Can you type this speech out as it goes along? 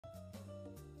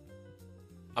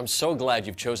I'm so glad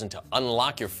you've chosen to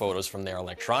unlock your photos from their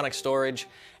electronic storage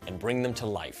and bring them to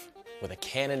life with a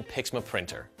Canon Padma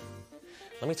printer.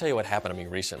 Let me tell you what happened to me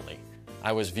recently.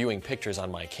 I was viewing pictures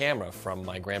on my camera from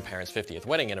my grandparents' 50th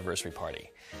wedding anniversary party,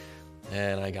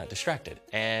 and I got distracted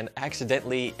and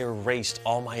accidentally erased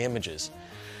all my images.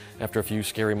 After a few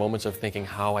scary moments of thinking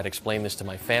how I'd explain this to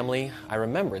my family, I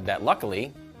remembered that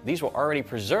luckily, these were already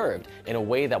preserved in a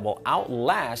way that will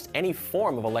outlast any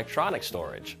form of electronic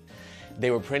storage.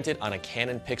 They were printed on a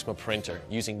Canon Padma printer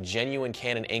using genuine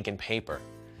Canon ink and paper.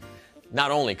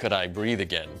 Not only could I breathe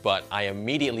again, but I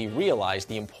immediately realized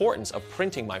the importance of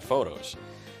printing my photos.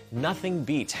 Nothing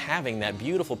beats having that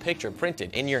beautiful picture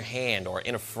printed in your hand or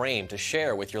in a frame to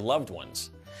share with your loved ones.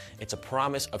 It's a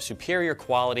promise of superior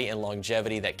quality and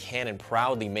longevity that Canon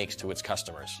proudly makes to its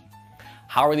customers.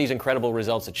 How are these incredible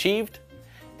results achieved?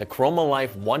 The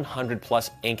ChromaLife 100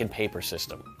 Plus ink and paper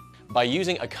system. By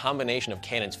using a combination of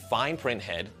Canon's fine print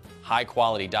head,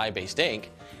 high-quality dye-based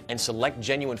ink, and select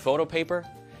genuine photo paper,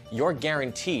 you're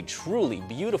guaranteed truly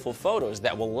beautiful photos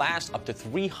that will last up to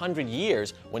 300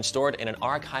 years when stored in an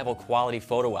archival quality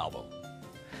photo album.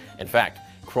 In fact,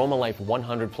 ChromaLife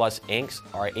 100 Plus inks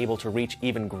are able to reach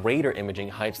even greater imaging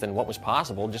heights than what was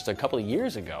possible just a couple of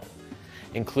years ago,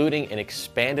 including an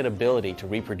expanded ability to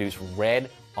reproduce red,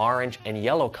 orange, and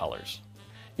yellow colors.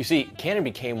 You see, Canon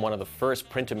became one of the first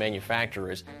printer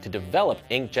manufacturers to develop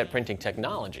inkjet printing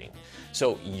technology,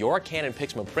 so your Canon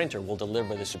Padma printer will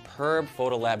deliver the superb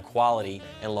photolab quality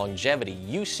and longevity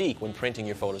you seek when printing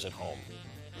your photos at home.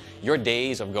 Your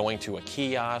days of going to a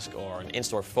kiosk or an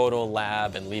in-store photo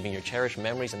lab and leaving your cherished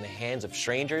memories in the hands of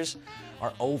strangers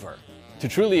are over. To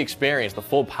truly experience the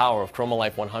full power of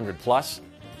ChromaLife 100 Plus,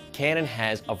 Canon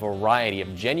has a variety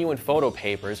of genuine photo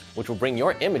papers which will bring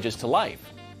your images to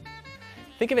life.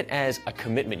 Think of it as a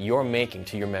commitment you're making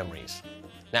to your memories.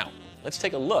 Now, let's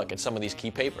take a look at some of these key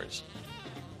papers.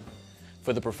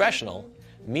 For the professional,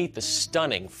 meet the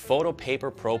stunning Photo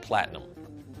Paper Pro Platinum.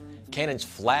 Canon's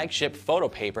flagship photo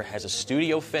paper has a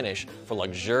studio finish for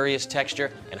luxurious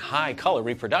texture and high color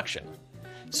reproduction.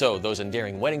 So those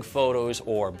endearing wedding photos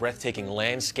or breathtaking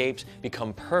landscapes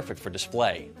become perfect for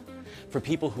display. For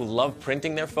people who love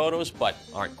printing their photos but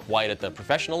aren't quite at the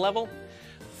professional level,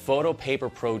 Photo Paper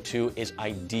Pro 2 is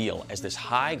ideal as this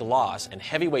high gloss and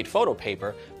heavyweight photo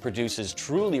paper produces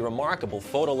truly remarkable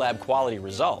photolab quality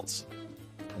results.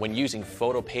 When using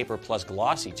Photo Paper Plus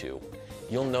Glossy 2,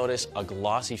 you'll notice a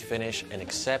glossy finish and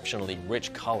exceptionally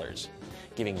rich colors,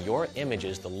 giving your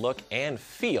images the look and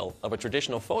feel of a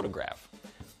traditional photograph.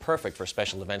 Perfect for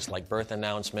special events like birth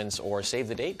announcements or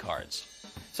save-the-date cards.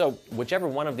 So, whichever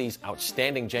one of these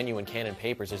outstanding genuine Canon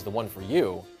papers is the one for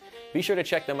you, be sure to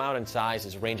check them out in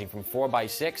sizes ranging from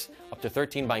 4x6 up to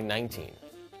 13x19.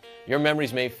 Your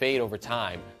memories may fade over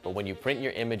time, but when you print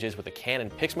your images with a Canon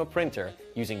Padma printer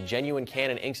using genuine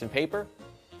Canon inks and paper,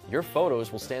 your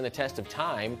photos will stand the test of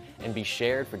time and be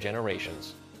shared for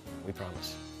generations. We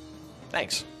promise.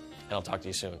 Thanks, and I'll talk to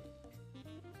you soon.